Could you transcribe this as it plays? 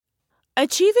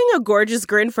Achieving a gorgeous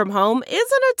grin from home isn't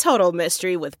a total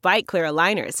mystery with Bite Clear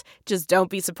aligners. Just don't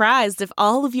be surprised if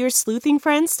all of your sleuthing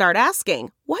friends start asking,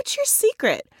 "What's your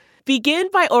secret?" Begin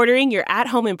by ordering your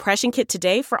at-home impression kit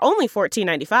today for only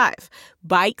 $14.95.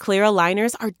 Bite Clear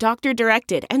aligners are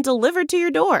doctor-directed and delivered to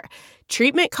your door.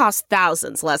 Treatment costs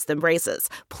thousands less than braces.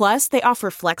 Plus, they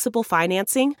offer flexible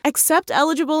financing, accept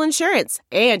eligible insurance,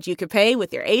 and you can pay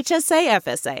with your HSA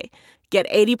FSA. Get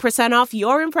 80% off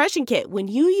your impression kit when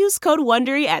you use code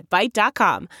WONDERY at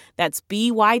Byte.com. That's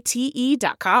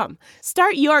BYTE.com.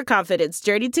 Start your confidence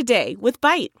journey today with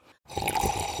Byte.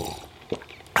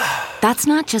 That's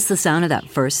not just the sound of that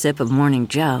first sip of Morning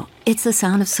Joe. It's the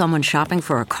sound of someone shopping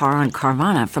for a car on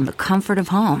Carvana from the comfort of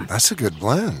home. That's a good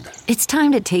blend. It's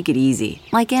time to take it easy,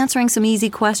 like answering some easy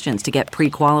questions to get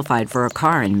pre-qualified for a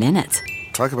car in minutes.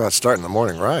 Talk about starting the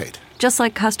morning right. Just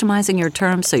like customizing your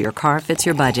terms so your car fits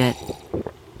your budget.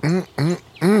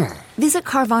 Visit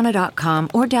Carvana.com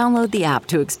or download the app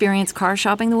to experience car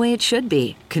shopping the way it should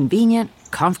be. Convenient,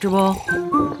 comfortable.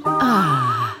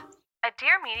 Ah. A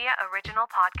Dear Media original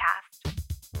podcast.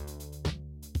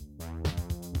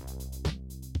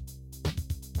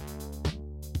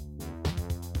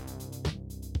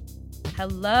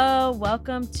 Hello,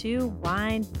 welcome to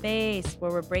Wine Face,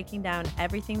 where we're breaking down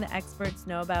everything the experts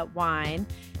know about wine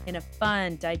in a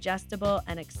fun, digestible,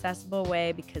 and accessible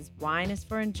way, because wine is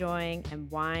for enjoying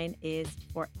and wine is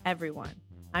for everyone.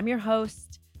 I'm your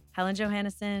host, Helen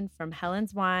Johannesson from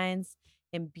Helen's Wines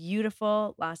in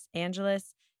beautiful Los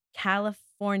Angeles,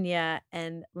 California.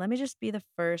 And let me just be the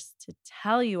first to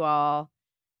tell you all,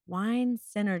 wine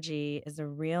synergy is a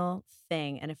real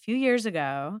thing. And a few years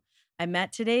ago, I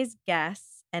met today's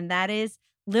guests, and that is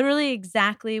literally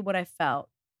exactly what I felt.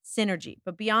 Synergy.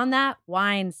 But beyond that,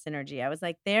 wine synergy. I was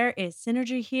like, there is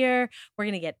synergy here. We're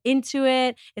going to get into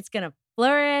it. It's going to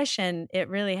flourish. And it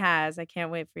really has. I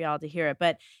can't wait for y'all to hear it.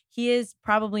 But he is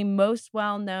probably most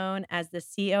well known as the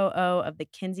COO of the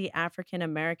Kinsey African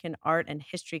American Art and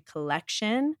History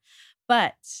Collection.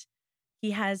 But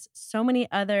he has so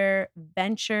many other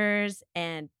ventures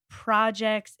and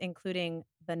projects, including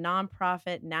the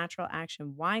nonprofit Natural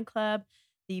Action Wine Club,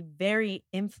 the very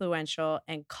influential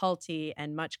and culty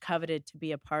and much coveted to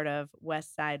be a part of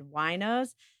West Side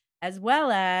Winos, as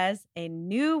well as a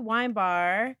new wine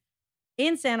bar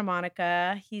in Santa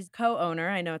Monica. He's co-owner,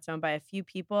 I know it's owned by a few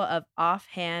people, of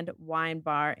Offhand Wine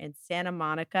Bar in Santa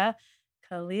Monica.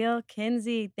 Khalil,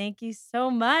 Kinsey, thank you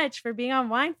so much for being on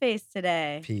Wine Face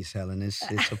today. Peace, Helen. It's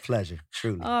a pleasure,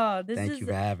 truly. Thank you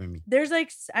for having me. There's I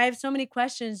have so many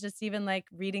questions just even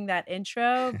reading that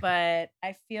intro, but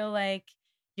I feel like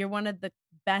you're one of the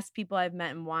best people I've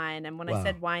met in wine. And when I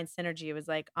said wine synergy, it was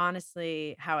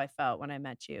honestly how I felt when I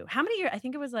met you. How many years? I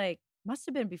think it was must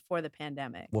have been before the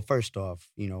pandemic. Well, first off,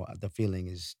 the feeling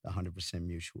is 100%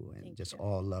 mutual, and just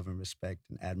all love and respect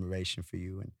and admiration for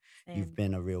you. And you've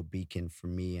been a real beacon for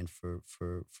me and for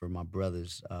my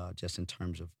brothers, just in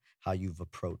terms of how you've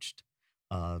approached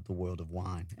the world of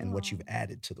wine and what you've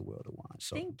added to the world of wine.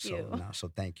 So thank you. So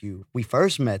thank you. We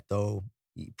first met though,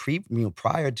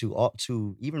 prior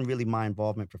to even really my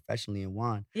involvement professionally in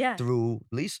wine, through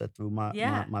Lisa, through my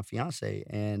fiance,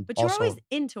 but you're always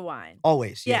into wine.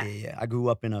 Always, yeah. I grew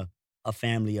up in a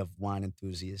family of wine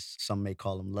enthusiasts. Some may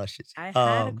call them luscious. I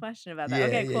had a question about that.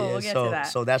 Okay, cool. We'll get to that.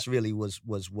 So that's really was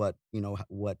what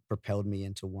what propelled me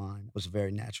into wine. It was a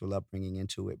very natural upbringing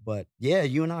into it. But yeah,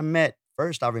 you and I met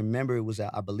first. I remember it was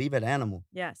I believe at Animal.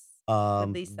 Yes. With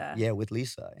Lisa. Yeah, with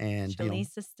Lisa. And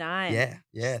Lisa Stein.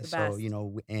 Yeah.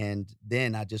 So, and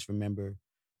then I just remember,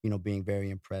 being very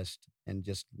impressed and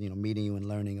just, meeting you and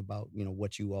learning about,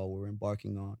 what you all were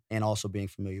embarking on. And also being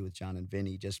familiar with John and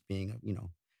Vinny, just being,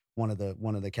 one of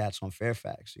the cats on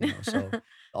Fairfax, So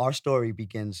our story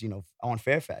begins, on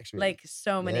Fairfax. Really.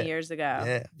 So many years ago.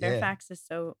 Yeah. Fairfax is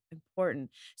so important.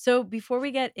 So before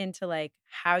we get into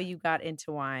how you got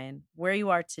into wine, where you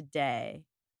are today,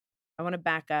 I want to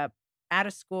back up. Out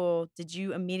of school, did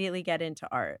you immediately get into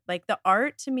art? The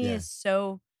art to me is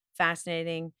so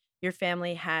fascinating. Your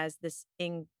family has this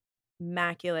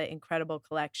immaculate, incredible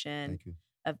collection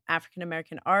of African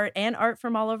American art and art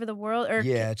from all over the world.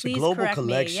 It's a global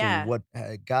collection. What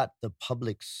got the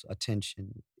public's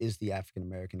attention is the African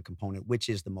American component, which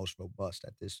is the most robust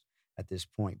at this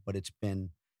point. But it's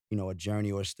been a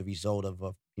journey, or it's the result of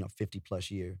a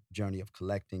 50+ year journey of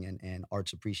collecting and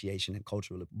arts appreciation and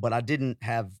cultural. But I didn't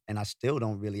have, and I still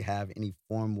don't really have any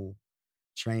formal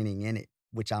training in it,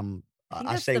 which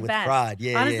I say with pride.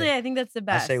 Yeah, honestly, I think that's the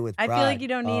best. I say with pride. I feel like you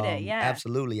don't need it. Yeah,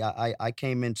 absolutely. I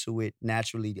came into it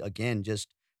naturally, again,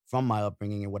 just from my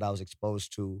upbringing and what I was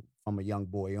exposed to from a young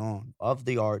boy on, of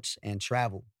the arts and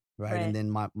travel, right? And then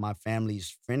my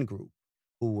family's friend group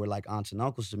who were like aunts and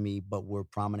uncles to me, but were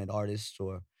prominent artists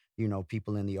or,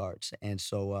 people in the arts. And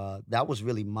so that was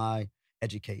really my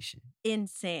education.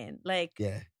 Insane. Like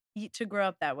Yeah. to grow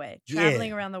up that way, Yeah.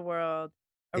 traveling around the world,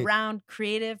 around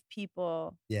creative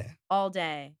people Yeah. all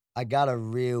day. I got a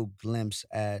real glimpse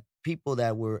at people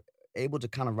that were able to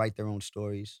kind of write their own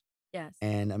stories. Yes.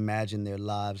 And imagine their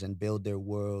lives and build their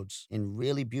worlds in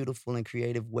really beautiful and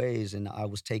creative ways. And I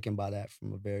was taken by that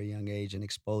from a very young age and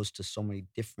exposed to so many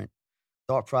different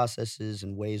thought processes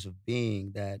and ways of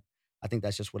being that I think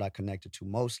that's just what I connected to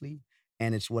mostly.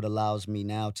 And it's what allows me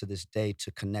now to this day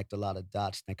to connect a lot of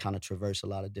dots and kind of traverse a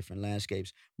lot of different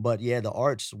landscapes. But yeah, the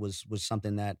arts was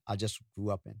something that I just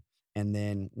grew up in. And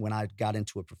then when I got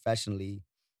into it professionally,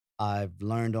 I've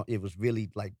learned it was really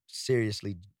like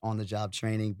seriously on the job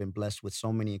training, been blessed with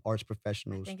so many arts I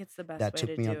professionals think it's the best that way took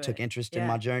to me do on, took it. interest in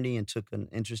my journey and took an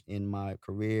interest in my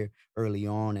career early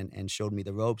on and showed me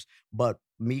the ropes. But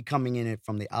me coming in it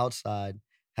from the outside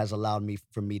has allowed me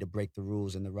for me to break the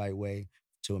rules in the right way,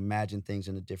 to imagine things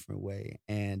in a different way.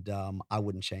 And I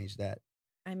wouldn't change that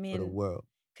I for the mean, world.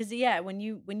 because when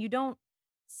you don't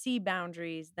see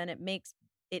boundaries, then it makes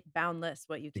it boundless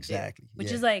what you can do, Exactly. which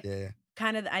Yeah. is like Yeah.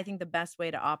 kind of I think the best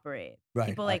way to operate. Right.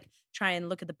 People like try and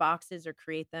look at the boxes or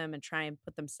create them and try and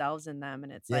put themselves in them,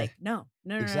 and it's Yeah. like no.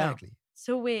 Exactly.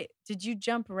 So wait, did you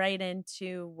jump right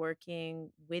into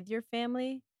working with your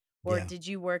family, or Yeah. did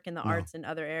you work in the No. arts in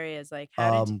other areas? Like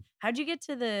how'd you get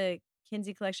to the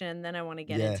Kinsey collection? And then I want to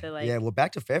get into like Well,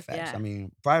 back to Fairfax. Yeah. I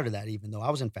mean, prior to that, even though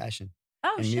I was in fashion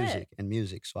oh and shit,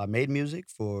 music. So I made music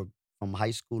from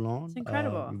high school on, it's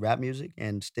incredible. rap music,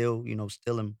 and still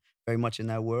am very much in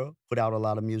that world. Put out a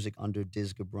lot of music under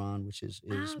Diz Gabron, which is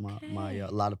my Okay.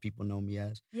 a lot of people know me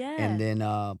as. Yeah. And then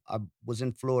I was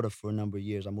in Florida for a number of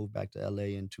years. I moved back to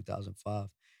LA in 2005.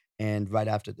 And right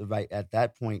at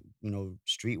that point,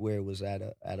 streetwear was at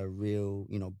a real,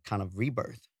 kind of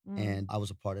rebirth. And I was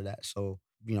a part of that. So,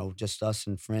 just us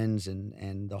and friends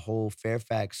and the whole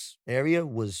Fairfax area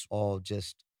was all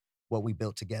just what we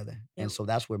built together. Yeah. And so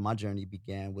that's where my journey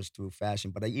began, was through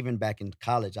fashion. But even back in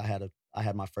college, I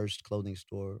had my first clothing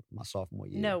store my sophomore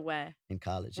year. No way. In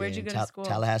college. Where'd you in go to school?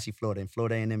 Tallahassee, Florida, in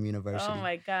Florida A&M University. Oh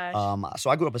my gosh. So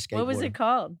I grew up a skateboarder. What was it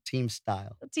called? Team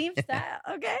Style. Team Style.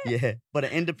 Okay. Yeah, but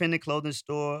an independent clothing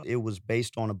store. It was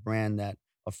based on a brand that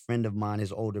a friend of mine,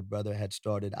 his older brother, had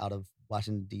started out of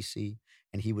Washington, D.C.,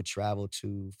 and he would travel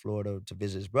to Florida to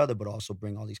visit his brother, but also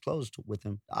bring all these clothes with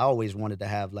him. I always wanted to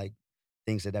have like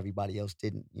things that everybody else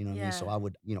didn't, you know what I mean? So I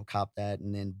would, cop that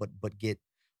and then, but get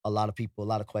a lot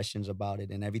of questions about it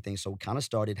and everything. So we kind of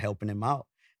started helping him out.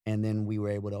 And then we were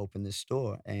able to open this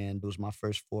store. And it was my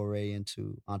first foray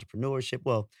into entrepreneurship.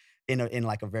 Well, in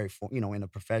like a very, in a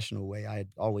professional way. I had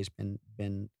always been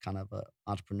kind of an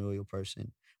entrepreneurial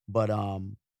person. But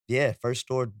first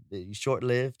store,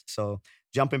 short-lived. So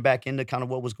jumping back into kind of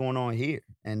what was going on here.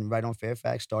 And right on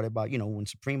Fairfax started by, when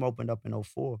Supreme opened up in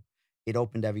 2004, it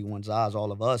opened everyone's eyes,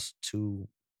 all of us, to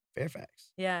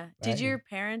Fairfax. Yeah. Right? Did your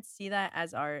parents see that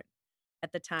as art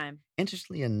at the time?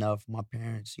 Interestingly enough, my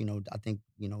parents, I think,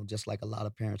 just like a lot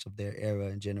of parents of their era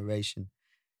and generation,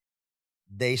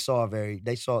 they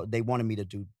wanted me to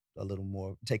do a little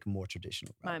more, take a more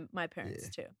traditional route. My parents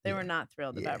too. They were not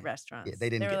thrilled about restaurants. Yeah, they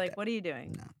didn't. They were get like, that. "What are you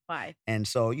doing? No. Why?" And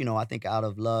so, I think out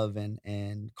of love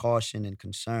and caution and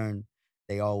concern,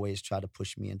 they always try to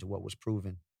push me into what was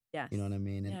proven. Yes. You know what I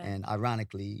mean? Yeah. And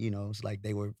ironically, it's like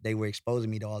they were exposing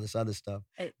me to all this other stuff,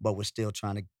 but were still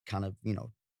trying to kind of,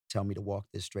 tell me to walk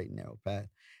this straight and narrow path.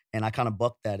 And I kind of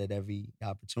bucked that at every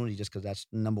opportunity just because that's,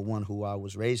 number one, who I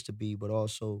was raised to be, but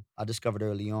also I discovered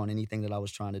early on anything that I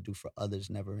was trying to do for others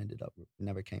never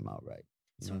came out right.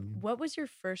 You So know what I mean? what was your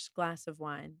first glass of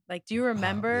wine? Like, do you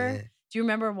remember? Yeah. Do you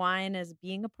remember wine as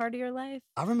being a part of your life?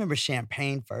 I remember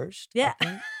champagne first. Yeah. I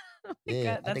think. Oh my Yeah,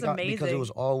 God, that's because amazing. it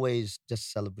was always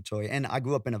just celebratory. And I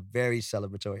grew up in a very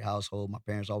celebratory household. My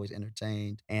parents always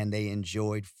entertained and they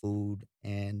enjoyed food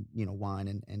and,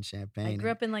 wine and champagne. I grew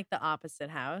up in like the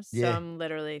opposite house. So Yeah. I'm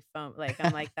literally I'm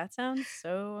like, that sounds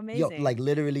so amazing. Yo, like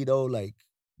literally though, like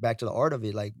back to the art of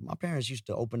it, like my parents used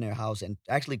to open their house and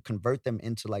actually convert them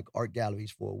into like art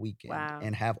galleries for a weekend. Wow.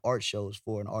 And have art shows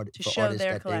for to show artists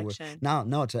their that collection.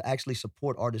 they were to actually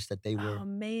support artists that they were Oh,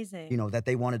 amazing. that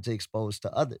they wanted to expose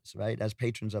to others, right? As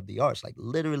patrons of the arts, like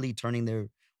literally turning their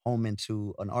home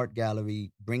into an art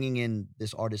gallery, bringing in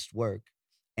this artist's work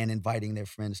and inviting their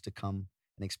friends to come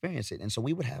and experience it. And so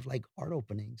we would have like art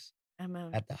openings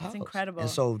at the house. That's incredible. And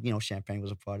so, champagne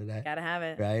was a part of that. Gotta have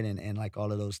it. Right. And like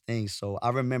all of those things. So I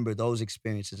remember those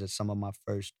experiences as some of my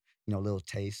first, little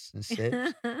tastes and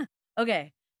sips.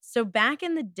 Okay. So back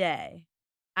in the day,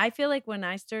 I feel like when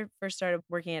I first started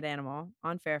working at Animal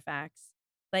on Fairfax,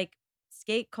 like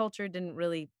skate culture didn't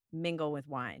really mingle with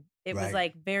wine. It was Right.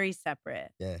 like very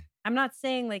separate. Yeah. I'm not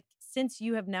saying like since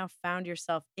you have now found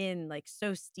yourself in like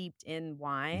so steeped in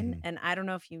wine, and I don't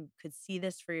know if you could see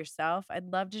this for yourself.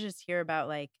 I'd love to just hear about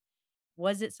like,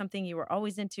 was it something you were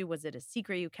always into? Was it a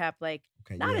secret you kept? Like,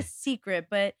 Okay. not a secret,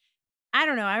 but I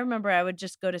don't know. I remember I would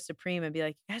just go to Supreme and be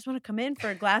like, "You guys want to come in for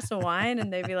a glass of wine?"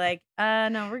 And they'd be like,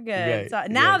 no, we're good." Right. So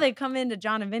now Right. they come into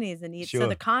John and Vinny's and eat. So Sure.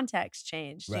 the context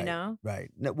changed, you Right. know? Right.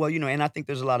 No, well, and I think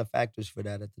there's a lot of factors for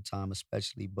that at the time,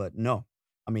 especially. But no,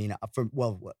 I mean,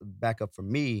 back up for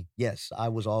me. Yes, I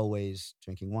was always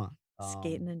drinking wine.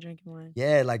 Skating and drinking wine.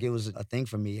 Yeah, like it was a thing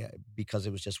for me because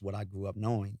it was just what I grew up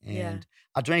knowing, and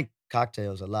I drank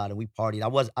cocktails a lot, and we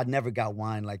partied. I never got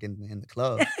wine like in the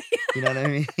club. You know what I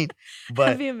mean?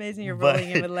 That'd be amazing. You're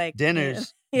rolling in with like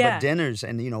dinners. Yeah. But dinners,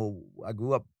 and I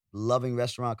grew up loving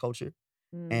restaurant culture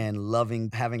and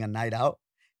loving having a night out,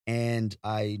 and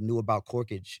I knew about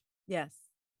corkage Yes.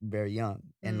 very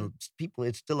young. And people,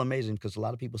 it's still amazing because a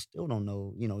lot of people still don't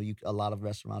know. A lot of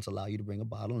restaurants allow you to bring a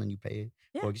bottle and you pay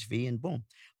a corkage fee and boom.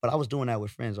 But I was doing that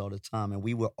with friends all the time, and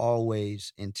we were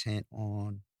always intent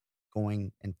on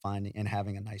going and finding and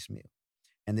having a nice meal.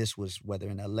 And this was whether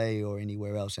in LA or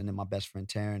anywhere else. And then my best friend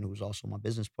Taryn, who was also my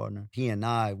business partner, he and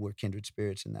I were kindred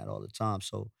spirits in that all the time.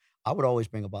 So I would always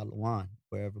bring a bottle of wine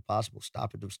wherever possible.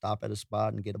 Stop at a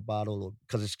spot and get a bottle,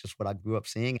 because it's just what I grew up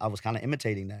seeing. I was kind of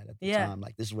imitating that at the time.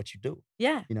 Like, this is what you do.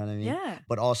 Yeah. You know what I mean? Yeah.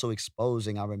 But also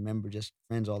exposing. I remember just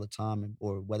friends all the time,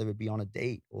 or whether it be on a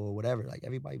date or whatever. Like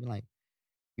everybody be like,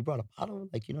 "You brought a bottle?"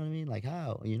 Like, you know what I mean? Like,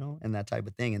 how? And that type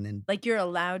of thing. And then like you're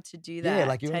allowed to do that. yeah,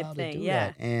 like you're type allowed thing. to do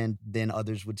that. And then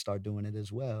others would start doing it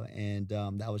as well. And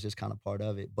that was just kind of part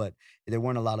of it. But there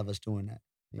weren't a lot of us doing that.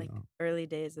 You know? Early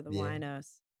days of the winos.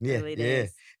 Yeah, Early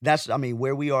days. That's,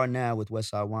 where we are now with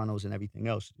Westside Winos and everything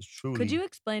else is truly. Could you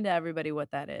explain to everybody what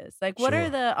that is? Like, what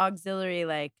are the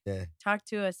auxiliary, talk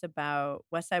to us about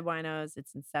Westside Winos,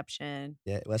 its inception.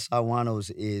 Yeah, Westside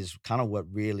Winos is kind of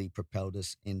what really propelled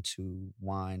us into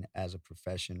wine as a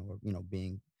profession, or,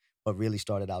 being what really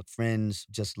started out. Friends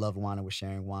just loved wine and were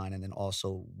sharing wine. And then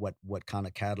also what kind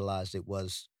of catalyzed it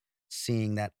was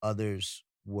seeing that others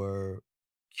were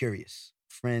curious.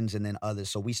 Friends and then others.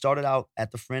 So we started out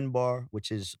at the Friend Bar,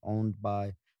 which is owned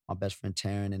by my best friend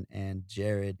Taryn and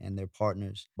Jared and their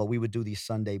partners. But we would do these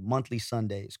monthly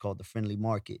Sundays called the Friendly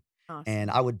Market. Awesome. And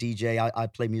I would DJ. I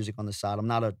play music on the side. I'm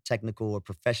not a technical or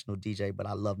professional DJ, but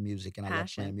I love music and I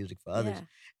love playing music for others. Yeah.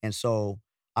 And so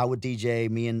I would DJ,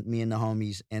 me and the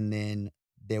homies, and then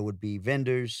there would be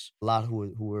vendors, a lot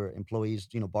who were employees,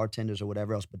 bartenders or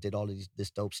whatever else, but did all of this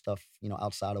dope stuff,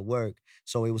 outside of work.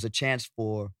 So it was a chance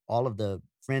for all of the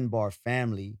Friend Bar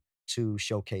family to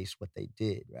showcase what they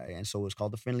did, right? And so it was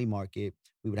called the Friendly Market.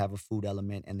 We would have a food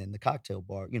element and then the cocktail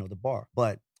bar, the bar.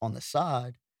 But on the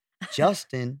side,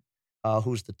 Justin,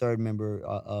 who's the third member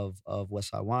of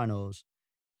Westside Winos,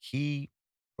 he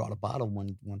brought a bottle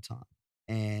one time.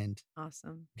 And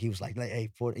awesome. He was like, "Hey,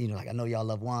 pour, I know y'all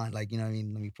love wine. Like, let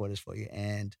me pour this for you."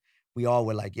 And we all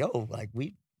were like, "Yo, like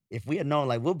if we had known,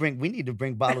 like we need to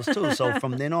bring bottles too." So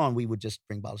from then on, we would just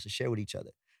bring bottles to share with each other.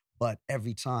 But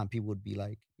every time people would be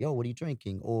like, "Yo, what are you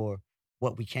drinking?" Or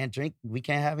 "What, we can't drink? We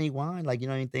can't have any wine?" Like,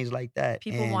 things like that.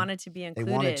 People wanted to be included.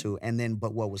 They wanted to. And then,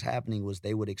 but what was happening was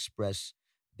they would express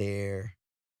their,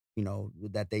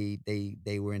 that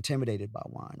they were intimidated by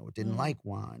wine or didn't like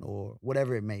wine or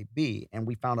whatever it may be. And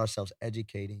we found ourselves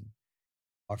educating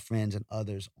our friends and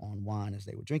others on wine as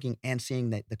they were drinking and seeing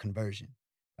that the conversion,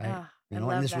 right?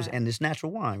 And this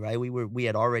natural wine, right? We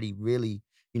had already really,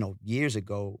 years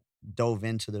ago dove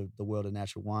into the world of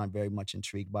natural wine, very much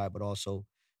intrigued by it, but also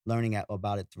learning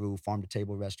about it through farm to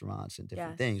table restaurants and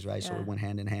different things, right? So it went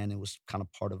hand in hand. It was kind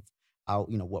of part of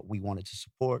what we wanted to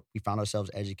support. We found ourselves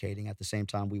educating. At the same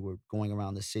time, we were going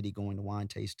around the city, going to wine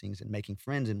tastings and making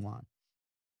friends in wine.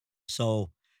 So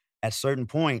at a certain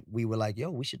point, we were like, "Yo,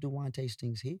 we should do wine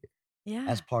tastings here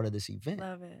as part of this event."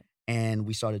 Love it. And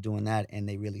we started doing that, and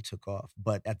they really took off.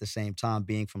 But at the same time,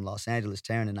 being from Los Angeles,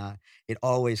 Taryn and I, it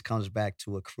always comes back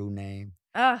to a crew name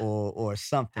or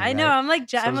something. I know. Right? I'm like,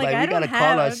 so I'm like, we I gotta don't call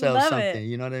have ourselves something. It.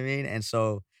 You know what I mean? And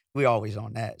so we're always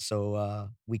on that. So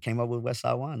we came up with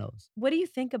Westside Winos. What do you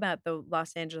think about the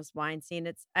Los Angeles wine scene?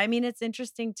 It's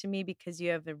interesting to me because you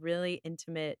have a really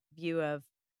intimate view of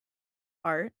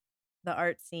art, the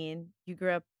art scene. You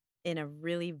grew up in a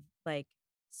really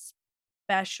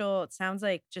special, it sounds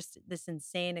like just this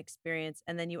insane experience.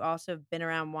 And then you also have been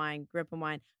around wine, grew up in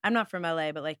wine. I'm not from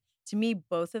LA, but to me,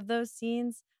 both of those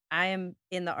scenes, I am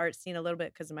in the art scene a little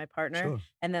bit because of my partner. Sure.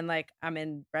 And then I'm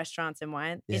in restaurants and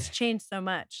wine. Yeah. It's changed so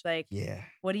much.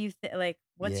 What do you think?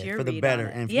 What's your for the read better, on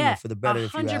it? and Yeah, for the better,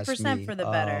 if you ask 100% me. for the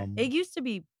better. It used to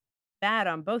be bad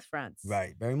on both fronts.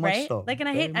 Right, very much Right? so. Like, and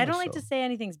I don't like to say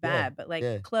anything's bad, but like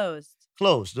yeah. closed.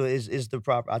 Closed is the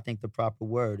proper, I think, the proper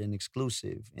word, and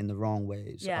exclusive in the wrong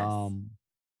ways. Yes.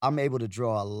 I'm able to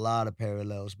draw a lot of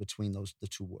parallels between the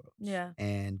two worlds. Yeah.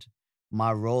 And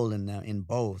my role in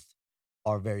both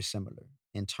are very similar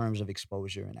in terms of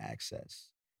exposure and access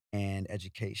and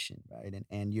education, right?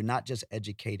 And you're not just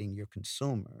educating your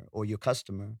consumer or your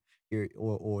customer,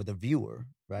 or the viewer,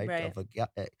 right? Right.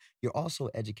 You're also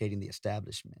educating the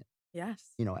establishment,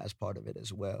 Yes. as part of it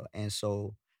as well. And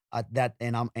so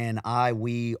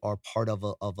we are part of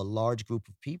a large group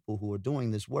of people who are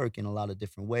doing this work in a lot of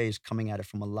different ways, coming at it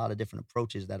from a lot of different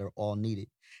approaches that are all needed.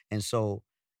 And so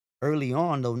early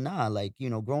on, though,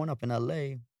 growing up in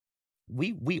LA,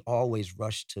 we always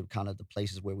rushed to kind of the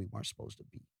places where we weren't supposed to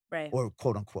be. Right. Or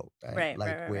quote unquote, right? Right, Like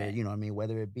right, where, right.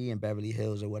 whether it be in Beverly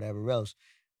Hills or whatever else.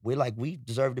 We're like, we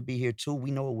deserve to be here too. We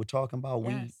know what we're talking about.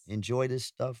 We Yes. enjoy this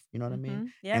stuff, you know what I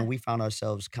mean? Yeah. And we found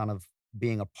ourselves kind of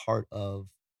being a part of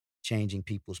changing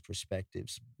people's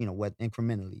perspectives, what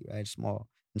incrementally, right?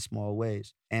 In small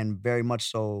ways. And very much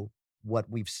so what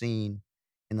we've seen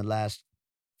in the last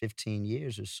 15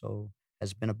 years or so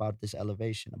has been about this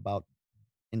elevation, about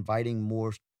inviting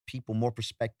more people, more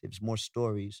perspectives, more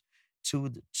stories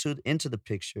into the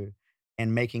picture,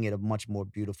 and making it a much more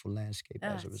beautiful landscape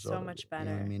as a result. So much better. You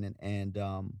know what I mean? And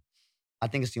I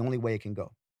think it's the only way it can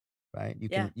go, right?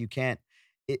 You can't.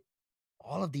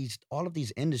 All of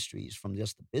these industries, from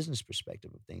just the business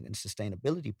perspective of things and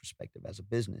sustainability perspective as a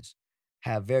business,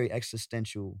 have very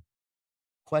existential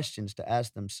questions to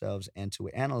ask themselves and to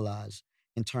analyze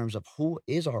in terms of who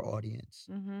is our audience,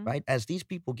 right? As these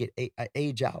people get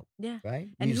age out, right?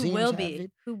 And Museums who will have be?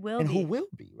 it, Who will and be? who will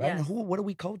be, right? Yes. And what are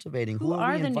we cultivating? Who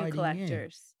are we the new inviting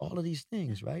collectors? in? All of these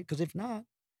things, right? Because if not,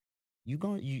 you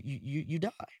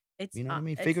die. It's You know what I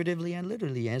mean? Figuratively and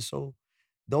literally. And so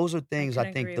those are things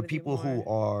I think the people who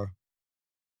are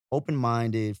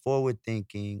open-minded,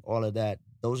 forward-thinking, all of that,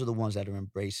 those are the ones that are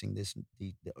embracing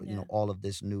all of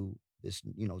this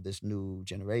new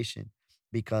generation,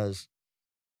 because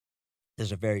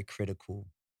there's a very critical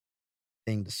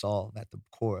thing to solve at the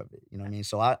core of it. You know what I mean?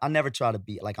 So I never try to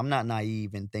be like, I'm not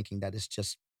naive in thinking that it's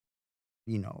just,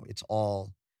 it's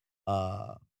all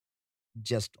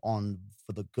just on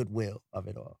for the goodwill of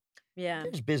it all. Yeah.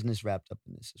 There's business wrapped up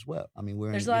in this as well. I mean,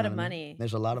 there's a lot of money.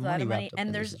 There's a lot of money wrapped up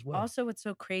in this as well. And there's also, what's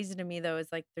so crazy to me though is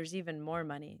like there's even more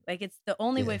money. Like, it's the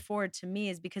only way forward to me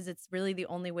is because it's really the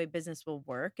only way business will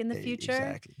work in the future.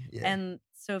 Exactly. Yeah. And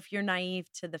so if you're naive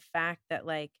to the fact that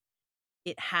like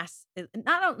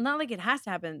not like it has to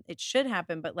happen, it should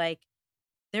happen, but like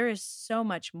there is so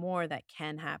much more that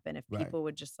can happen if people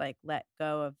would just like let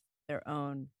go of their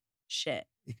own shit.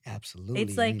 Absolutely.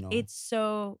 It's like it's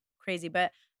so crazy.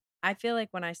 But I feel like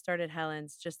when I started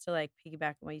Helen's, just to like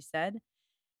piggyback on what you said,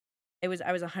 I was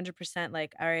 100%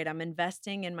 like, all right, I'm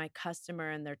investing in my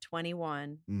customer and they're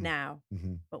 21 now,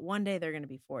 but one day they're going to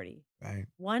be 40. Right.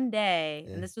 One day,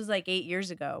 and this was like 8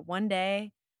 years ago, one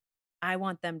day I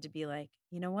want them to be like,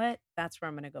 you know what? That's where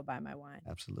I'm going to go buy my wine.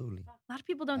 Absolutely. A lot of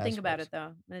people don't think about it though.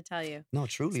 I'm going to tell you. No,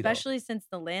 truly. Especially since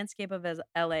the landscape of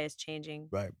LA is changing.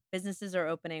 Right. Businesses are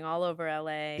opening all over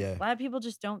LA. Yeah. A lot of people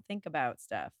just don't think about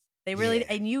stuff. They really,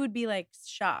 and you would be like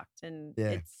shocked, and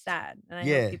it's sad. And I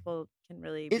know people can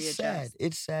really readjust.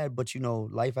 It's sad, but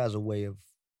life has a way of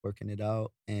working it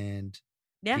out, and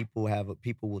people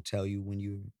will tell you when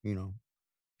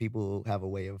people have a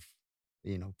way of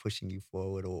pushing you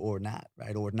forward or not,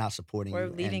 right? Or not supporting or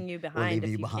you. leaving you behind. Or leaving if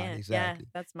you you behind, can't. exactly. Yeah,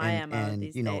 that's my MO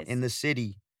these days. In the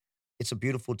city, it's a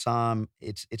beautiful time.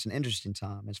 It's an interesting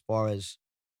time as far as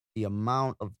the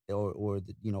amount of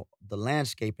the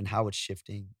landscape and how it's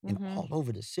shifting and all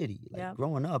over the city. Like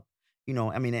growing up,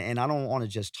 I mean, and I don't want to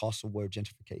just toss the word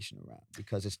gentrification around,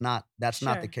 because that's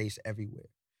not the case everywhere.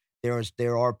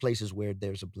 There are places where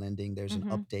there's a blending, there's an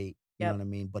update, you know what I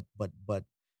mean? But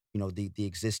the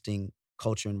existing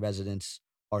culture and residents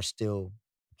are still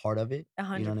part of it.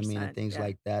 100%, you know what I mean? And things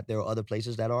like that. There are other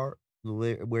places that are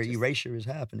where erasure is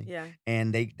happening. Yeah.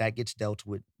 And that gets dealt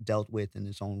with in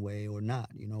its own way or not,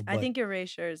 But I think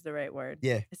erasure is the right word.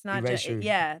 Yeah. It's not erasure,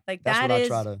 just, like that's that what is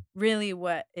I try to, really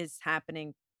what is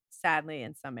happening, sadly,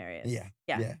 in some areas. Yeah.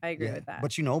 I agree with that.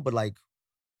 But but like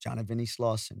John and Vinnie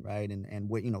Slauson, right? And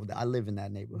where, I live in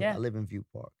that neighborhood. I live in View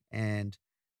Park. And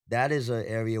that is an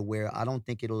area where I don't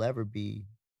think there will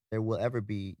ever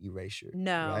be erasure.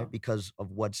 No. Right? Because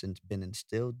of what's been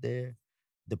instilled there,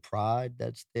 the pride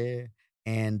that's there,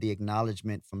 and the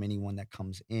acknowledgement from anyone that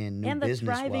comes in, new and the business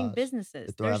thriving wise,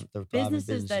 businesses. the There's thriving businesses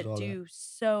businesses, that all that. do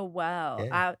so well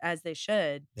Yeah, out as they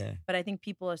should. yeah, But I think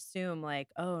people assume like,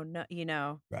 oh no,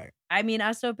 right, I mean,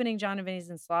 us opening John and Vinny's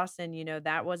in Slauson,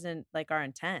 that wasn't like our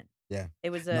intent. yeah. It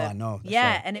was No, I know. That's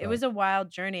yeah, right. and That's it right. was a wild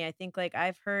journey. I think like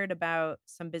I've heard about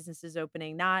some businesses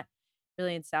opening, not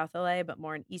really in South LA, but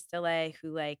more in East LA, who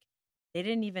like they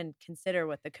didn't even consider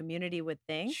what the community would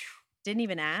think, didn't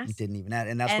even You ask. didn't even add,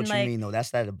 and that's And what you like, mean, though.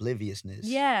 That's that obliviousness,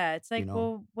 yeah, it's you like, know.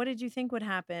 well, what did you think would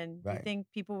happen? You Right. think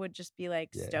people would just be like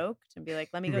Yeah. stoked and be like,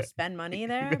 let me go Right. spend money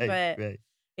there? Right. But Right.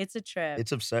 it's a trip.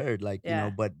 It's absurd, like Yeah.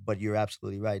 but you're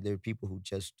absolutely right. There are people who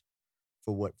just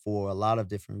for a lot of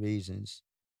different reasons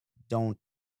don't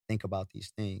think about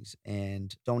these things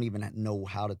and don't even know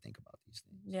how to think about these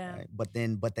things. Yeah. Right? But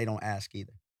they don't ask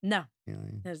either. No, You know what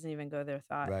I mean? doesn't even go their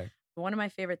thought. Right. One of my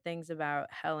favorite things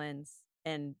about Helen's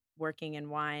and working in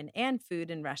wine and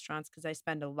food and restaurants, because I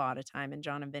spend a lot of time in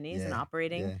John and Vinny's and Yeah,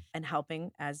 operating yeah. and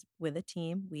helping as with a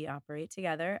team, we operate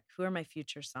together. Who are my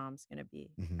future somms going to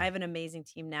be? Mhm. I have an amazing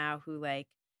team now who like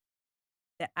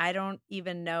that I don't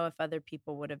even know if other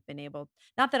people would have been able,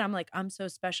 not that I'm like, I'm so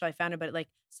special, I found it, but like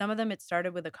some of them, it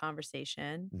started with a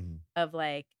conversation Mhm. of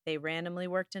like, they randomly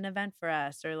worked an event for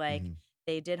us or like Mhm.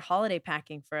 they did holiday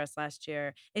packing for us last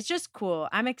year. It's just cool.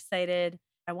 I'm excited.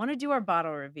 I want to do our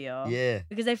bottle reveal. Yeah.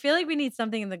 Because I feel like we need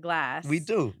something in the glass. We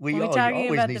do. When You we're talking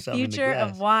always about need the something in the future of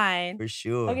glass. wine. For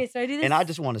sure. Okay, so I do this. And I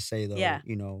just want to say though, Yeah.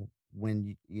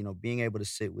 when being able to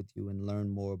sit with you and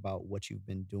learn more about what you've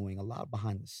been doing, a lot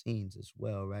behind the scenes as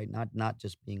well, right? Not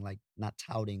just being like not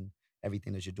touting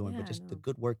everything that you're doing, Yeah, but I just the know.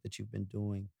 good work that you've been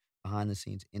doing behind the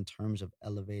scenes in terms of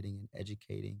elevating and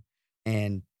educating.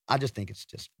 And I just think it's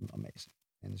just amazing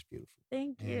and it's beautiful.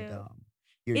 Thank you.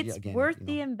 And It's again, worth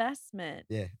the investment.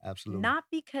 Yeah, absolutely. Not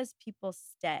because people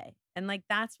stay. And like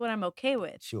that's what I'm okay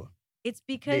with. Sure. It's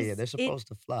because Yeah, they're supposed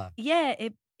to fly. Yeah,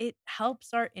 it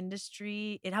helps our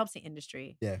industry. It helps the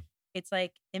industry. Yeah. It's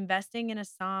like investing in a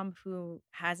som who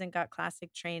hasn't got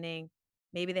classic training.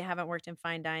 Maybe they haven't worked in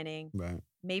fine dining. Right.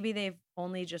 Maybe they've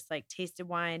only just like tasted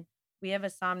wine. We have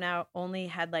a som now only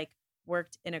had like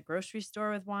worked in a grocery store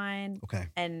with wine. Okay.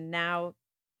 And now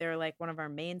they're like one of our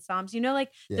main soms.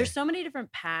 Like Yeah. there's so many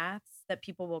different paths that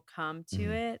people will come to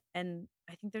Mhm. it. And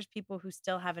I think there's people who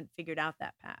still haven't figured out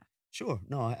that path. Sure.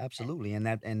 No, absolutely. And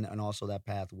that and also that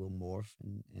path will morph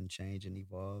and change and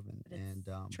evolve and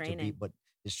training. but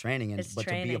it's training It's to be a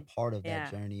training. part of Yeah.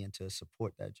 that journey and to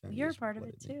support that journey. You're a is part of what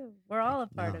it means. too. We're all a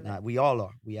part of it. We all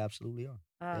are. We absolutely are.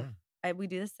 Yeah. We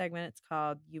do this segment. It's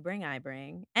called You Bring, I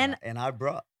Bring. And I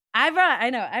brought I brought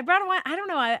a wine. I don't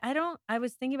know. I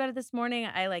was thinking about it this morning.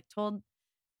 I like told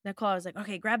Nicole, I was like,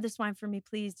 okay, grab this wine for me,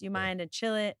 please. Do you mind? And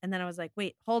chill it. And then I was like,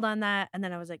 wait, hold on that. And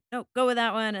then I was like, no, go with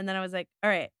that one. And then I was like, all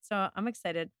right. So I'm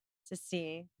excited to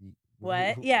see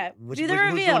what. Do the who's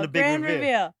reveal. doing the big Grand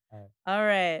reveal. All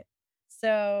right.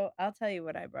 So I'll tell you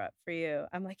what I brought for you.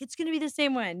 I'm like, it's going to be the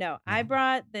same wine. No, I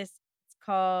brought this. It's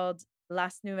called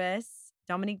Las Nubes.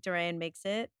 Dominique Durain makes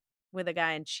it with a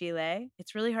guy in Chile.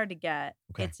 It's really hard to get.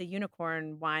 Okay. It's a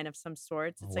unicorn wine of some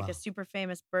sorts. It's like wow. a super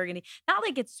famous Burgundy. Not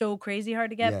like it's so crazy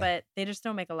hard to get, Yeah. but they just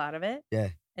don't make a lot of it. Yeah.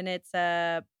 And it's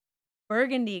a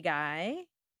Burgundy guy,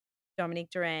 Dominique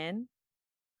Durain,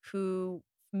 who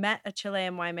met a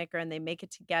Chilean winemaker and they make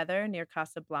it together near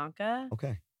Casablanca.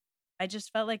 Okay. I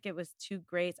just felt like it was too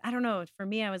great. I don't know. For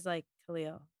me, I was like,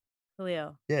 Khalil. Yeah.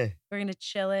 We're going to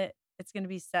chill it. It's going to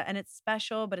be set. And it's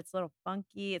special, but it's a little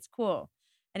funky. It's cool.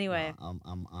 Anyway. No,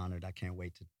 I'm honored. I can't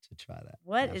wait to try that.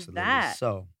 What is that?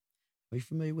 So, are you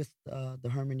familiar with the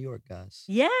Herman York guys?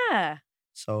 Yeah.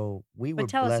 So we were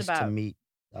tell us blessed to about- meet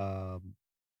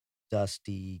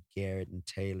Dusty, Garrett, and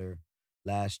Taylor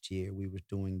last year. We were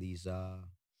doing these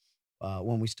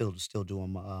when we still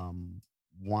doing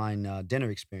wine dinner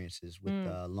experiences with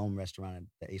Loam Restaurant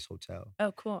at the Ace Hotel.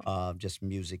 Oh, cool. Just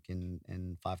music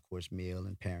and 5-course meal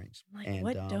and pairings. Like, and,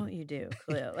 what don't you do,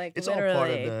 Khalil? Like, it's literally. all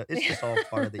part of it's just all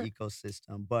part of the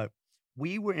ecosystem. But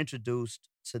we were introduced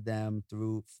to them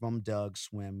from Doug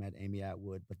Swim at Amy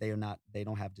Atwood, but they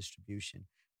don't have distribution.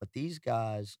 But these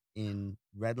guys in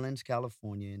Redlands,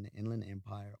 California, in the Inland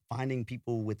Empire, finding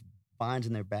people with vines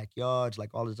in their backyards, like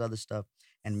all this other stuff,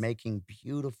 and making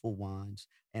beautiful wines.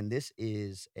 And this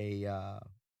is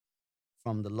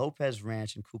from the Lopez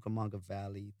Ranch in Cucamonga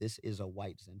Valley. This is a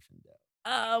white Zinfandel.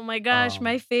 Oh my gosh,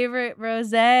 my favorite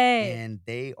rosé. And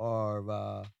they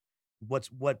are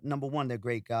number one, they're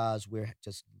great guys. We're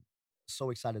just so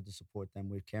excited to support them.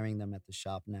 We're carrying them at the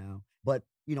shop now. But,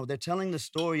 they're telling the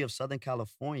story of Southern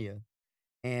California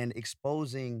and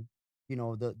exposing,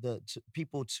 the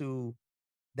people to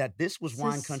that this was This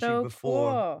wine is country so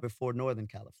before cool. Northern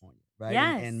California, right?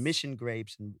 And Yes. mission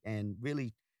grapes and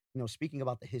really, speaking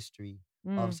about the history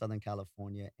of Southern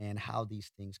California and how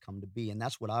these things come to be. And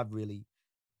that's what I've really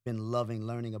been loving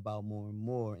learning about more and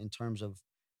more in terms of,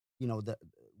 the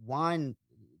wine,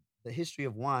 the history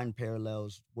of wine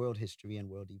parallels world history and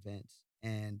world events.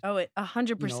 And, Oh, it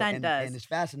 100% and does. it's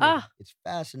fascinating. Oh, It's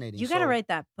fascinating. you got to So write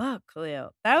that book,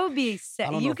 Khalil. That would be sick.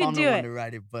 I don't know You if could I'm the do one it. to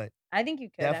write it, but I think you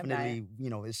could. I'd buy it.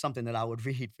 definitely, it's something that I would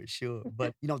read for sure.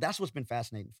 But, that's what's been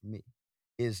fascinating for me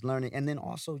is learning and then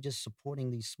also just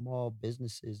supporting these small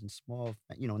businesses and small,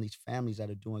 and these families that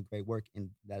are doing great work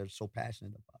and that are so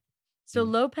passionate about it. So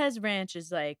Lopez Ranch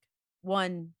is like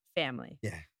one family.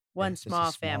 Yeah. One It's just small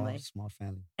a family. small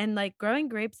family. And like growing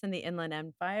grapes in the Inland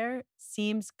Empire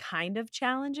seems kind of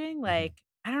challenging. Like,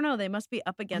 I don't know, they must be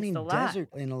up against a lot. Desert,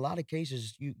 in a lot of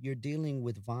cases, you're dealing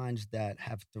with vines that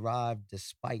have thrived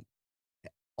despite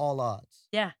all odds.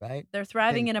 Yeah. Right? They're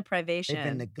thriving in a They've been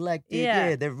privation. neglected. Yeah.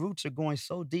 Yeah, their roots are going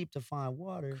so deep to find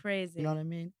water. Crazy. You know what I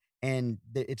mean? And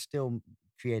it's still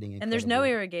creating incredible. And there's no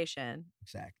irrigation.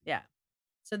 Exactly. Yeah.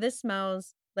 So this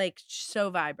smells like so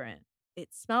vibrant. It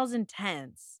smells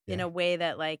intense in a way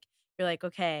that like, you're like,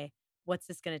 okay, what's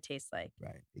this going to taste like?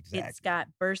 Right. Exactly. It's got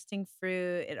bursting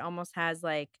fruit. It almost has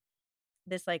like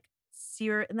this like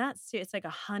it's like a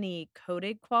honey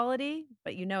coated quality,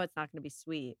 but it's not going to be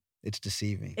sweet. It's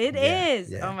deceiving. It is.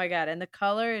 Yeah. Oh my God. And the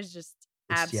color is just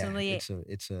absolutely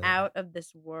it's a out of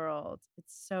this world.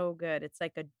 It's so good. It's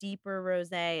like a deeper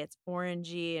rosé. It's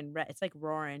orangey and red. It's like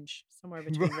orange, somewhere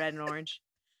between red and orange.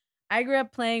 I grew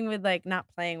up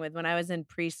when I was in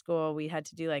preschool, we had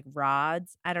to do like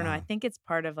rods. I don't know. I think it's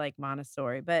part of like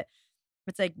Montessori, but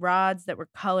it's like rods that were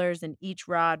colors and each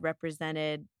rod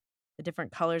represented the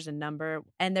different colors and number.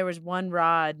 And there was one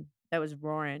rod that was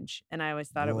orange. And I always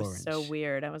thought it was so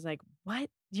weird. I was like, what?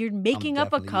 You're making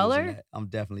up a color? I'm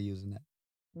definitely using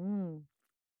that.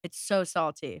 It's so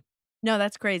salty. No,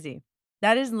 that's crazy.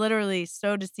 That is literally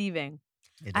so deceiving.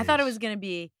 I thought it was going to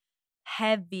be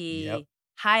heavy,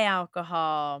 high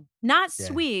alcohol, not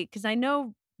sweet, because I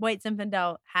know White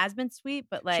Zinfandel has been sweet,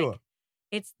 but like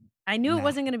I knew it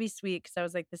wasn't going to be sweet because I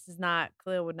was like, this is not,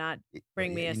 Khalil would not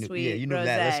bring me a sweet rosé.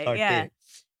 Let's start there.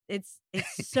 It's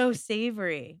so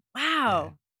savory.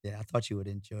 Wow. Yeah, I thought you would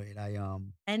enjoy it.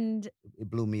 And it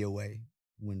blew me away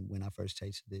when I first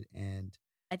tasted it. And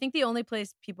I think the only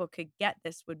place people could get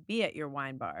this would be at your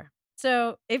wine bar.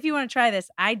 So if you want to try this,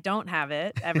 I don't have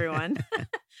it, everyone.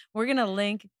 We're going to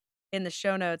link in the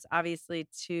show notes, obviously,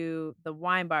 to the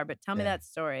wine bar, but tell me that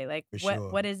story. Like,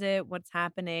 what is it? What's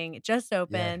happening? It just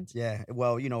opened. Yeah.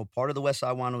 Well, part of the West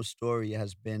Side Wino story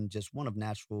has been just one of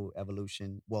natural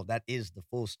evolution. Well, that is the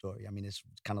full story. I mean, it's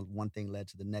kind of one thing led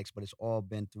to the next, but it's all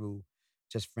been through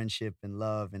just friendship and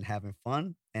love and having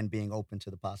fun and being open to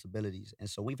the possibilities. And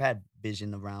so we've had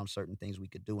vision around certain things we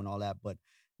could do and all that, but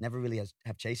never really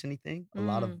have chased anything. A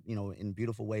lot of, in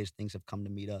beautiful ways, things have come to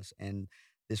meet us. And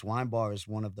this wine bar is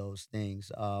one of those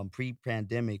things.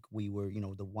 Pre-pandemic, we were,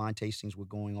 the wine tastings were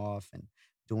going off and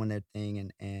doing their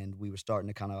thing, and we were starting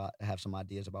to kind of have some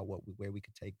ideas about where we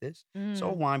could take this. So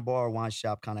a wine bar, wine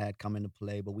shop kind of had come into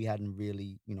play, but we hadn't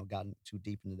really, gotten too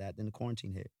deep into that. Then the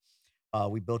quarantine hit.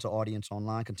 We built an audience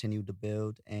online, continued to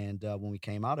build, and when we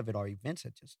came out of it, our events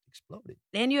had just exploded.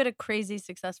 And you had a crazy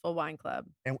successful wine club.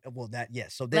 And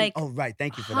So then,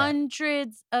 thank you for that.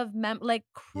 Hundreds of like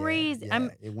crazy. Yeah,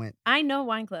 it went. I know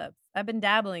wine clubs. I've been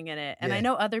dabbling in it, and I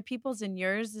know other people's, and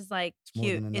yours is like it's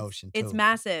cute. More than an ocean, it's too.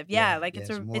 massive. Yeah, like it's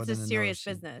a than serious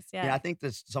business. Yeah, I think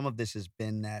that some of this has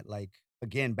been that, like,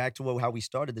 again, back to how we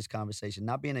started this conversation,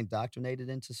 not being indoctrinated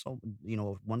into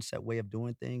one set way of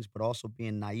doing things, but also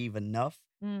being naive enough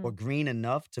or green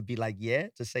enough to be like,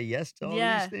 to say yes to all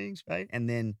these things, right? And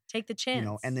then take the chance,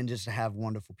 and then just have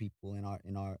wonderful people in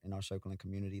our circle and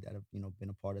community that have been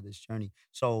a part of this journey.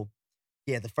 So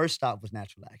the first stop was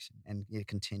natural action, and it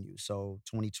continues. So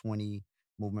 2020.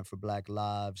 Movement for Black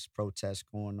Lives, protests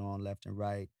going on left and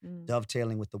right,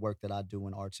 dovetailing with the work that I do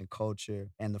in arts and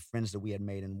culture and the friends that we had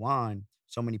made in wine.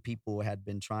 So many people had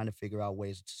been trying to figure out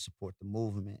ways to support the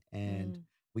movement. And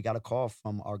we got a call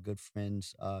from our good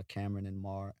friends, Cameron and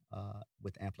Mar,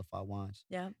 with Amplify Wines.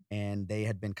 Yeah. And they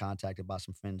had been contacted by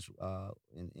some friends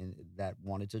that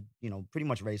wanted to, pretty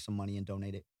much raise some money and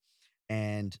donate it.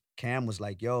 And Cam was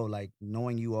like, yo, like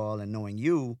knowing you all and knowing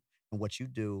you and what you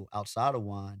do outside of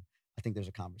wine, I think there's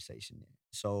a conversation there.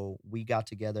 So we got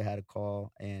together, had a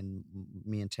call, and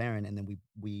me and Taryn, and then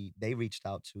they reached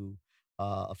out to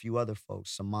a few other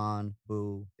folks, Saman,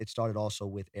 Boo. It started also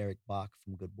with Eric Bach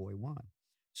from Good Boy Wine.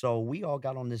 So we all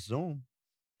got on this Zoom,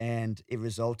 And it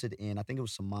resulted in, I think it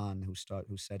was Saman who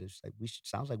said it's like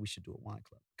sounds like we should do a wine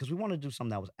club because we wanted to do something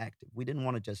that was active. We didn't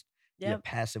want to just be a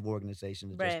passive organization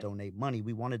to just donate money.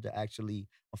 We wanted to actually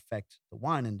affect the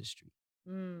wine industry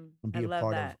and be a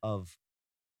part of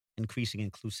increasing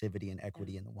inclusivity and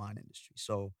equity in the wine industry.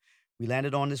 So we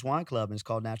landed on this wine club, and it's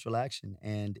called Natural Action,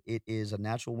 and it is a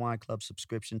natural wine club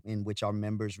subscription in which our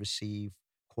members receive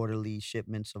quarterly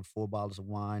shipments of 4 bottles of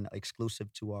wine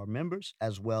exclusive to our members,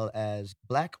 as well as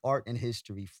Black art and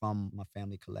history from my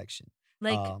family collection.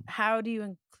 Like, how do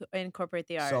you incorporate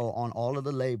the art? So on all of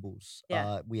the labels,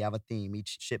 we have a theme.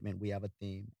 Each shipment, we have a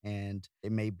theme, and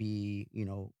it may be,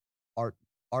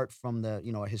 art from the,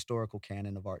 a historical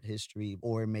canon of art history,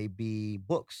 or it may be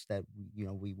books that,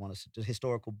 we want to, just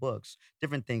historical books,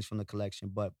 different things from the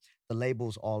collection. But the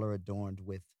labels all are adorned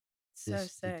with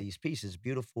these pieces,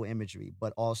 beautiful imagery,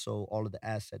 but also all of the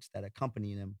assets that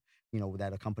accompany them,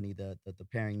 that accompany the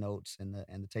pairing notes and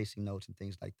the tasting notes and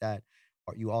things like that.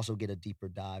 Or you also get a deeper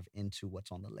dive into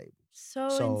what's on the labels.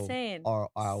 So insane.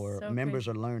 Our members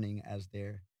are learning as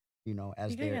they're,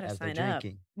 as they're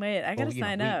drinking. Wait, I gotta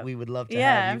sign up. We would love to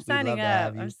have you. I'm signing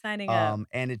up. I'm signing up.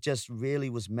 And it just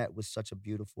really was met with such a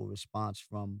beautiful response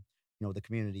from, the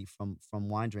community, from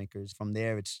wine drinkers. From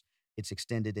there, it's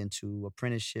extended into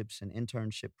apprenticeships and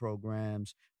internship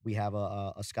programs. We have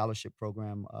a scholarship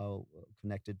program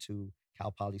connected to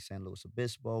Cal Poly San Luis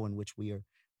Obispo, in which we are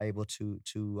able to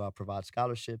provide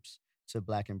scholarships to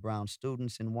Black and brown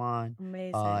students in wine.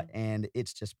 Amazing. And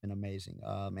it's just been amazing.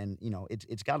 And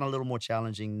it's gotten a little more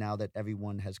challenging now that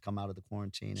everyone has come out of the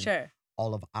quarantine. And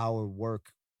all of our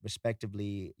work,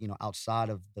 respectively, outside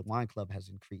of the wine club, has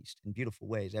increased in beautiful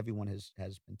ways. Everyone has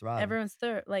been thriving. Everyone's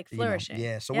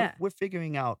flourishing. So we're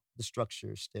figuring out the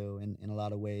structure still in a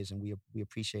lot of ways, and we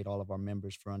appreciate all of our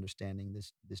members for understanding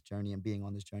this journey and being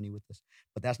on this journey with us.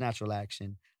 But that's Natural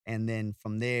Action, and then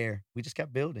from there we just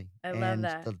kept building. I love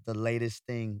that. The latest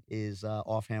thing is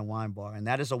Offhand Wine Bar, and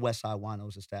that is a Westside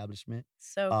Winos establishment.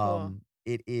 So cool.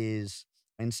 It is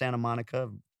in Santa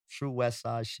Monica. True West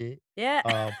Side shit.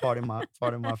 Yeah. Pardon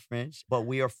my French. But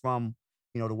we are from,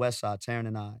 the West Side, Taryn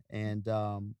and I.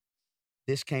 And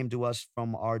this came to us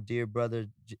from our dear brother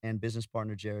and business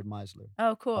partner, Jared Meisler.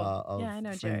 Oh, cool. I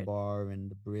know Jared. Friend Bar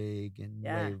and The Brig and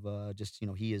Wave. Just,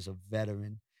 he is a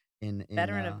veteran in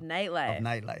veteran of nightlife. Of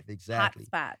nightlife, exactly. Hot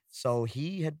spots. So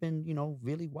he had been,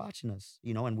 really watching us,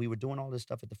 and we were doing all this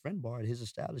stuff at the Friend Bar at his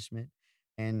establishment.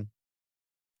 And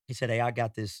he said, "Hey, I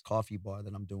got this coffee bar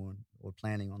that I'm doing or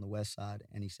planning on the West Side."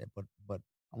 And he said, but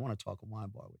I want to talk a wine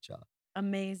bar with y'all.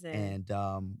 Amazing.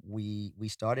 And we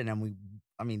started,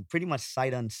 and pretty much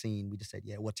sight unseen. We just said,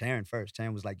 yeah. Well, Taryn first.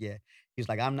 Taryn was like, yeah. He was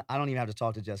like, I don't even have to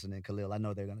talk to Justin and Khalil. I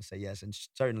know they're gonna say yes. And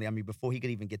certainly, before he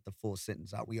could even get the full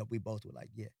sentence out, we both were like,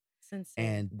 yeah. It's insane.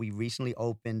 And we recently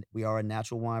opened. We are a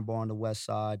natural wine bar on the West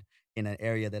Side, in an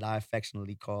area that I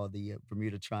affectionately call the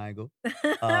Bermuda Triangle.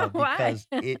 Because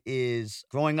it is,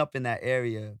 growing up in that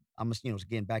area,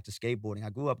 again, back to skateboarding. I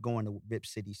grew up going to Rip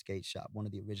City Skate Shop, one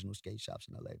of the original skate shops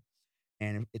in LA.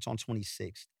 And it's on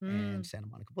 26th and Santa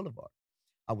Monica Boulevard.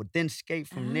 I would then skate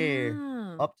from there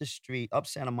up the street, up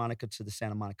Santa Monica to the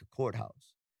Santa Monica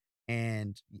Courthouse.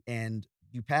 And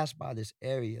you pass by this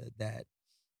area that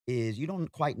is, you don't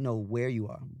quite know where you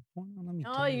are. You're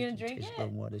going to drink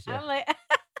it? More of this, I'm like...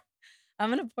 I'm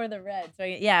going to pour the red. So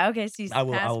okay, so you I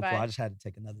will pour. I just had to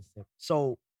take another sip.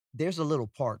 So there's a little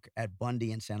park at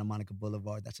Bundy and Santa Monica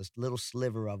Boulevard that's a little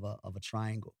sliver of a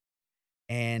triangle.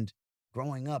 And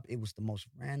growing up, it was the most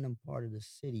random part of the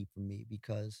city for me,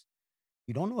 because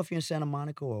you don't know if you're in Santa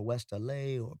Monica or West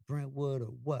LA or Brentwood or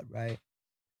what, right?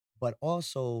 But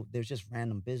also there's just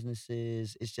random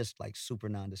businesses. It's just like super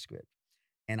nondescript.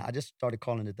 And I just started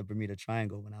calling it the Bermuda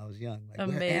Triangle when I was young. Like,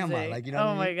 amazing. Where am I? Like, you know what I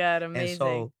mean? My God, amazing. And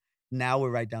so now we're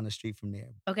right down the street from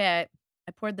there. Okay,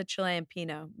 I poured the Chilean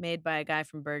Pinot made by a guy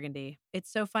from Burgundy. It's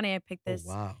so funny. I picked this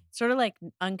sort of like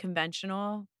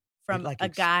unconventional from a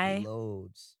guy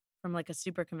from like a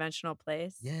super conventional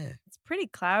place. Yeah. It's pretty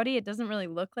cloudy. It doesn't really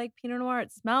look like Pinot Noir.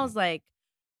 It smells like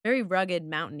very rugged,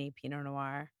 mountainy Pinot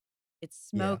Noir. It's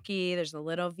smoky. Yeah. There's a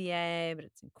little VA, but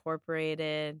it's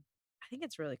incorporated. I think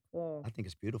it's really cool. I think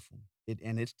it's beautiful.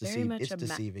 It's deceiving. It's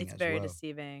deceiving. It's very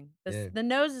deceiving. The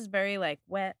nose is very like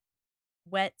wet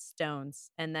stones,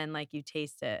 and then like you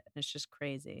taste it, and it's just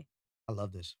crazy. I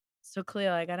love this. So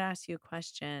Khalil, I gotta ask you a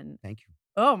question. Thank you.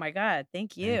 Oh my God,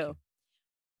 thank you.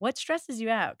 What stresses you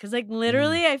out? Because like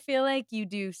literally, I feel like you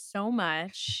do so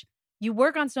much. You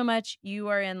work on so much. You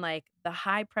are in like the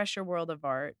high pressure world of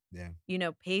art. Yeah.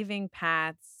 Paving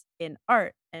paths in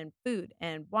art and food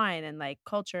and wine and like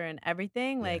culture and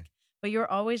everything. Yeah. Like, but you're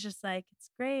always just like, it's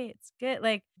great, it's good.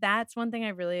 Like, that's one thing I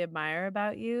really admire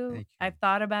about you. Thank you. I've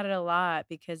thought about it a lot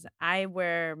because I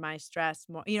wear my stress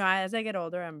more. As I get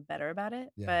older, I'm better about it,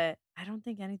 but I don't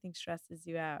think anything stresses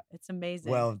you out. It's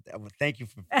amazing. Well, thank you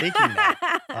for thinking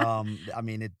that. I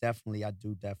mean, I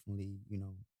do definitely,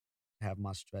 have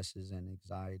my stresses and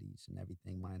anxieties and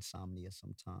everything, my insomnia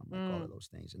sometimes, like all of those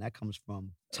things. And that comes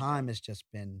from time has just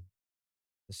been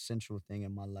the central thing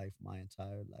in my life, my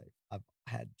entire life. I've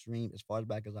had dreams, as far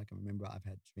back as I can remember, I've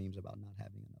had dreams about not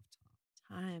having enough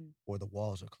time. Or the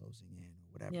walls are closing in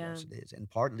or whatever else it is. And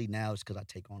partly now it's because I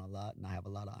take on a lot and I have a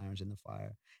lot of irons in the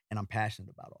fire and I'm passionate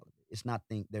about all of it. It's not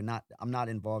I'm not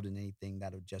involved in anything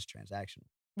that are just transactional.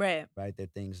 Right. Right. They're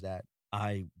things that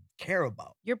I care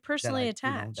about. You're personally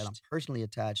attached. That I'm personally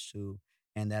attached to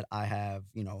and that I have,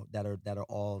 that are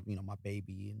all, my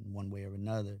baby in one way or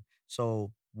another.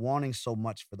 So wanting so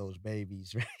much for those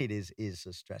babies, right, is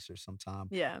a stressor sometimes.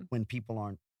 Yeah. When people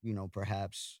aren't,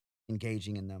 perhaps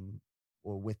engaging in them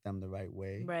or with them the right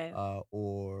way. Right.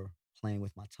 Or playing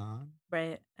with my time.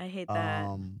 Right. I hate that.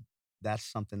 That's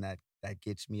something that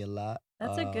gets me a lot.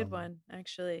 That's a good one,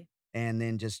 actually. And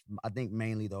then just, I think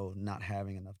mainly though, not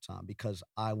having enough time because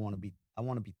I want to be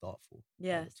thoughtful all the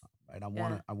time, right?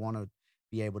 I want to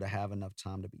be able to have enough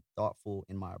time to be thoughtful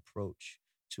in my approach,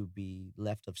 to be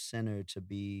left of center, to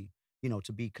be,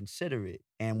 to be considerate.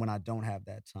 And when I don't have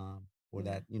that time or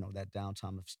that, that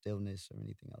downtime of stillness or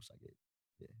anything else, I get,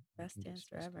 best dance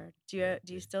forever. Do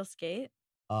you still skate?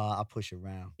 I push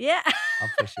around. Yeah. I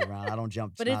push around. I don't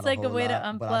jump. But it's like a way to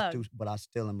unplug. But I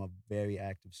still am a very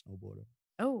active snowboarder.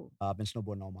 Oh. I've been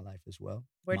snowboarding all my life as well.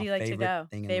 Where do you like to go?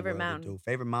 Favorite mountain?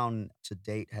 Favorite mountain to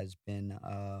date has been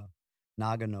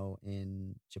Nagano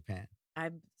in Japan. I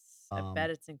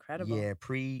bet it's incredible. Yeah,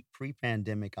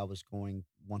 pre-pandemic, I was going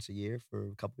once a year for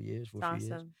a couple of years, for a few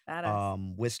years. Awesome.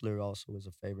 Badass. Whistler also is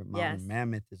a favorite mountain. Yes.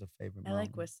 Mammoth is a favorite mountain. I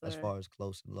like Whistler. As far as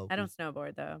close and local. I don't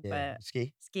snowboard though, but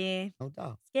ski. No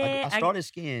doubt. Ski. I started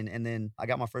skiing and then I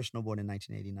got my first snowboard in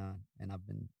 1989 and I've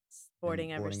been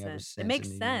boarding ever since. It makes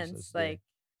sense.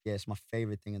 Yeah, it's my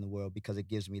favorite thing in the world because it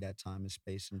gives me that time and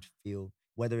space and to feel,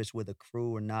 whether it's with a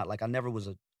crew or not. Like I never was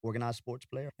an organized sports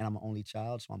player and I'm an only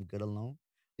child, so I'm good alone.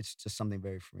 It's just something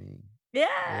very freeing. Yeah,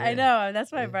 I know.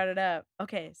 That's why I brought it up.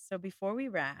 Okay, so before we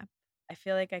wrap, I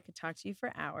feel like I could talk to you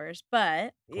for hours,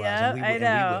 but I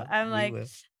know. I'm like, we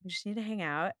just need to hang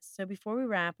out. So before we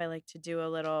wrap, I like to do a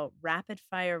little rapid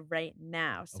fire right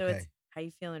now. So it's how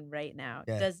you feeling right now.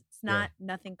 Yeah. It's not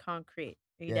nothing concrete.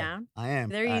 Are you down? I am.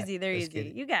 They're easy. They're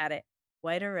easy. You got it.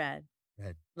 White or red?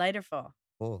 Red. Light or full?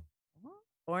 Full.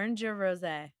 Orange or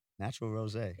rosé? Natural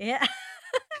rosé. Yeah.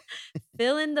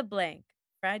 Fill in the blank.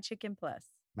 Fried chicken plus.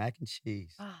 Mac and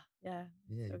cheese. Oh, yeah.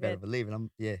 Yeah, so you better believe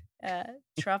it.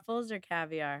 Truffles or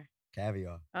caviar?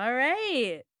 Caviar. All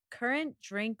right. Current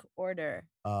drink order.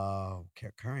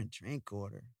 Current drink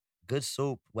order. Good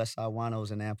soup, Westside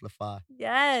Winos and Amplify.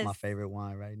 Yes. It's my favorite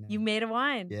wine right now. You made a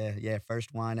wine. Yeah.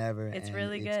 First wine ever. It's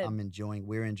really good.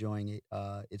 We're enjoying it.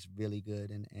 It's really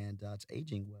good and it's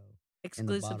aging well.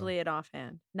 Exclusively at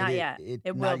Offhand. Not yet.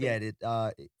 It will not be. yet.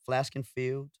 Flask and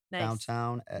Field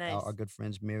downtown. Nice. Our good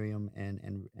friends Miriam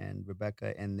and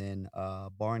Rebecca, and then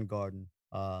Bar and Garden,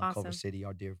 awesome. Culver City.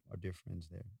 Our dear friends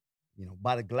there.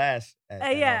 By the glass.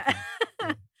 Yeah.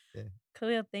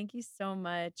 Khalil, thank you so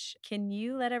much. Can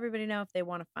you let everybody know if they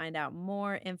want to find out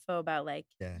more info about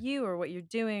you or what you're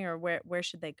doing, or where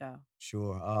should they go?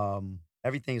 Sure.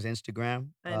 Everything's Instagram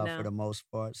for the most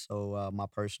part. So my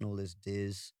personal is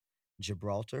Diz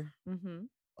Gibraltar. Mm-hmm.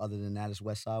 Other than that, it's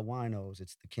Westside Winos.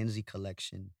 It's the Kinsey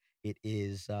collection. It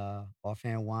is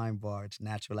Offhand Wine Bar. It's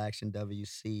Natural Action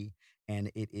WC,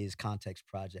 and it is Context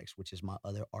Projects, which is my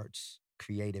other arts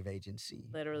creative agency.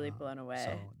 Literally blown away.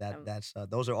 So that's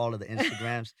those are all of the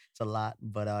Instagrams. It's a lot,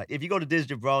 but if you go to Diz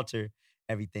Gibraltar,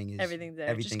 everything's there. Everything's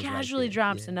just casually right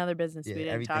drops another business we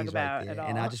didn't talk about at all.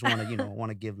 And I just want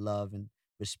to give love and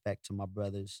respect to my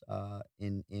brothers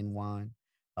in wine.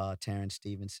 Terrence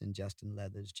Stevenson, Justin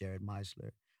Leathers, Jared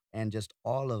Meisler, and just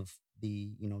all of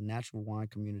the natural wine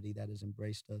community that has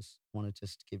embraced us. I want to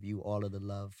just give you all of the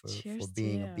love for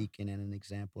being a beacon and an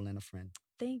example and a friend.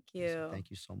 Thank you. So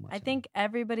thank you so much. I think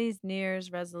everybody's New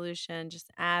Year's resolution, just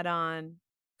add on,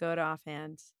 go to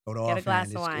Offhand. Get a glass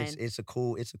of wine. It's a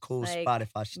cool spot.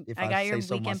 If I got say your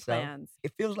so weekend myself, plans.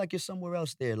 It feels like you're somewhere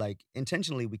else there. Like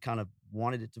intentionally, we kind of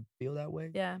wanted it to feel that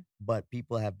way. Yeah. But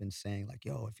people have been saying like,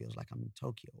 "Yo, it feels like I'm in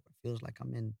Tokyo. It feels like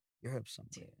I'm in Europe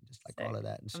somewhere." Just like all of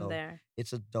that. And so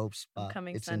it's a dope spot.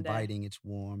 It's Sunday. Inviting. It's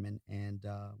warm, and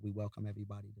we welcome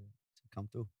everybody to come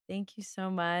through. Thank you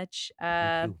so much.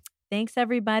 Thank you. Thanks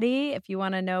everybody. If you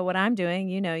want to know what I'm doing,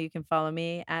 you can follow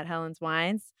me at Helen's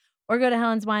Wines. or go to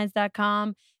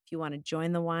helenswines.com if you want to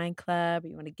join the wine club, or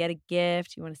you want to get a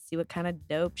gift, you want to see what kind of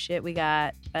dope shit we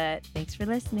got. But thanks for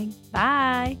listening.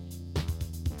 Bye.